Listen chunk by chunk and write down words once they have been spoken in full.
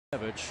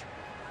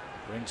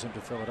Brings him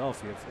to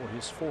Philadelphia for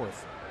his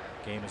fourth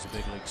game as a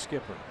big league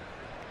skipper.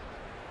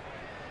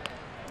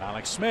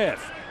 Mallex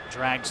Smith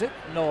drags it.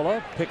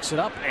 Nola picks it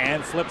up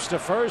and flips to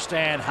first.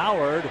 And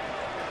Howard,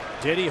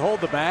 did he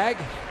hold the bag?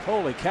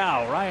 Holy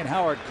cow, Ryan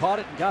Howard caught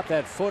it and got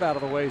that foot out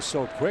of the way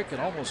so quick it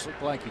almost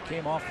looked like he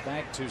came off the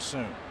bag too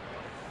soon.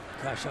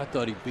 Gosh, I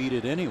thought he beat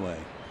it anyway.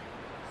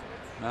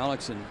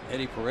 Mallex and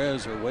Eddie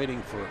Perez are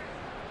waiting for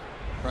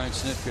Brian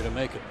Snitker to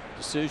make a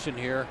decision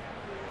here.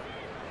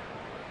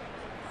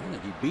 I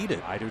think he beat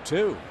it. I do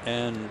too.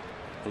 And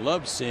I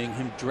love seeing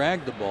him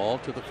drag the ball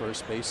to the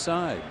first base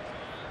side.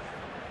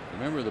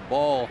 Remember, the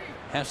ball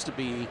has to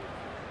be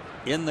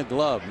in the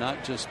glove,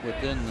 not just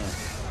within the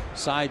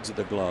sides of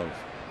the glove.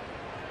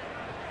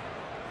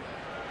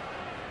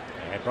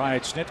 And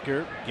Brian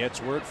Snitker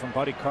gets word from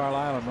Buddy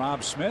Carlisle and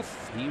Rob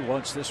Smith. He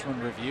wants this one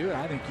reviewed.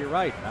 I think you're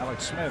right.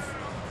 Mallex Smith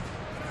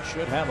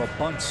should have a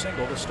bunt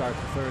single to start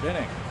the third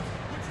inning.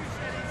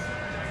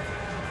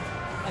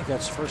 I think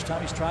that's the first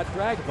time he's tried to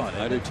drag a bunt.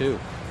 I do too.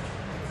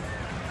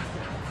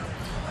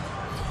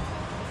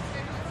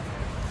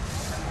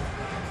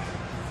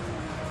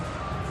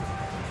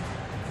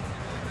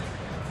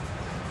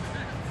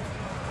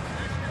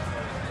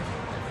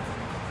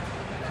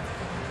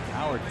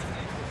 Howard,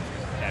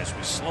 as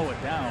we slow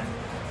it down,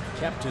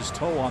 kept his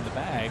toe on the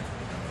bag.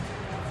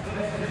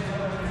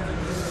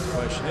 The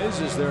question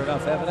is there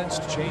enough evidence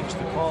to change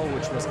the call,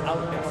 which was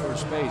out at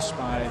first base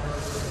by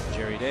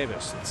Jerry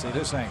Davis? Let's see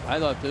this thing. I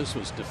thought this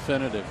was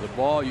definitive. The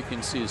ball, you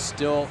can see, is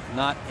still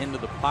not into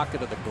the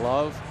pocket of the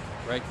glove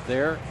right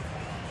there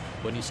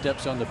when he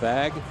steps on the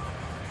bag.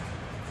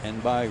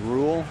 And by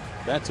rule,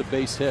 that's a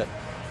base hit.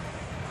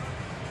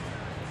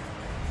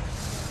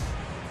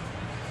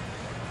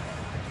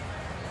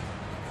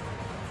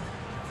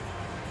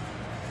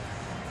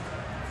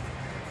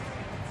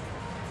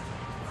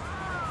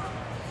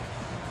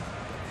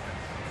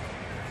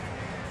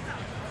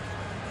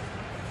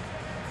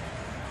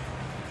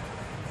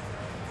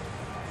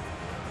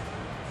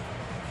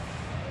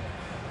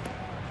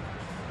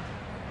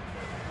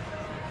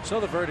 So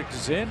the verdict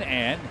is in,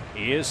 and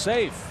he is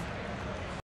safe.